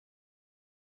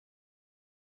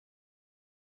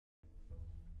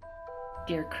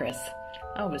Dear Chris,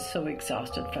 I was so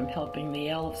exhausted from helping the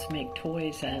elves make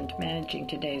toys and managing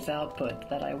today's output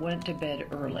that I went to bed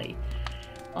early.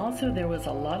 Also, there was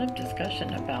a lot of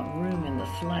discussion about room in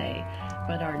the sleigh,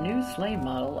 but our new sleigh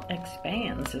model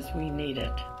expands as we need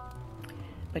it.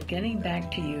 But getting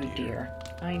back to you, dear,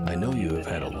 I know you have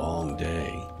had a long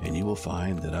day, and you will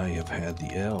find that I have had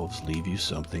the elves leave you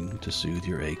something to soothe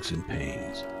your aches and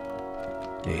pains.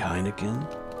 A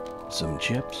Heineken, some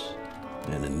chips,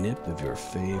 and a nip of your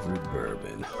favorite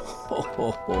bourbon. Ho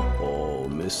ho ho ho,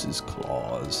 Mrs.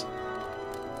 Claus.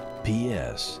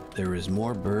 P.S. There is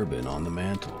more bourbon on the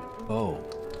mantle. Oh,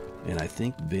 and I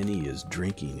think Vinny is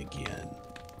drinking again.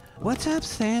 What's up,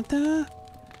 Santa?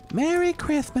 Merry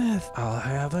Christmas! I'll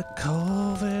have a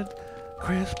COVID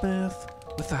Christmas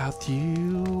without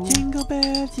you. Jingle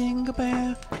bell, jingle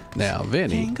bell. Now,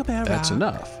 Vinny, Jingle bell that's rock.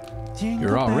 enough. Jingle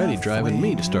You're already bell driving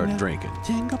me to start swing. drinking.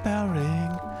 Jingle bell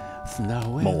ring,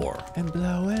 snowing More. and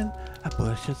blowing a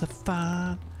bushes of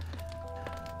fun.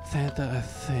 Santa, I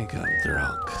think I'm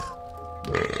drunk.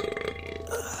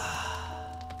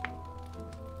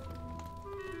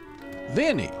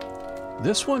 Vinny,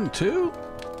 this one too?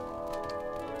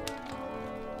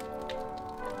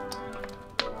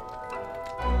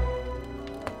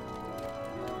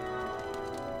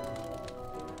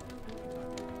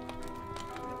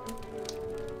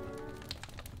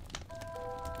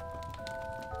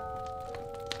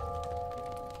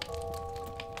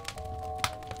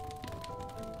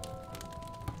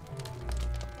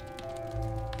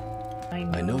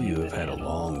 I know you have had a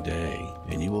long day,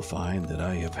 and you will find that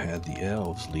I have had the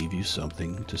elves leave you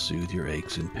something to soothe your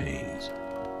aches and pains.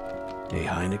 A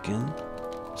Heineken,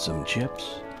 some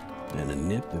chips, and a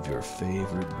nip of your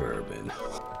favorite bourbon.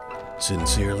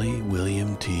 Sincerely,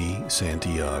 William T.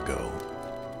 Santiago.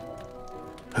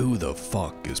 Who the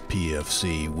fuck is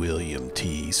PFC William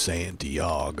T.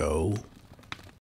 Santiago?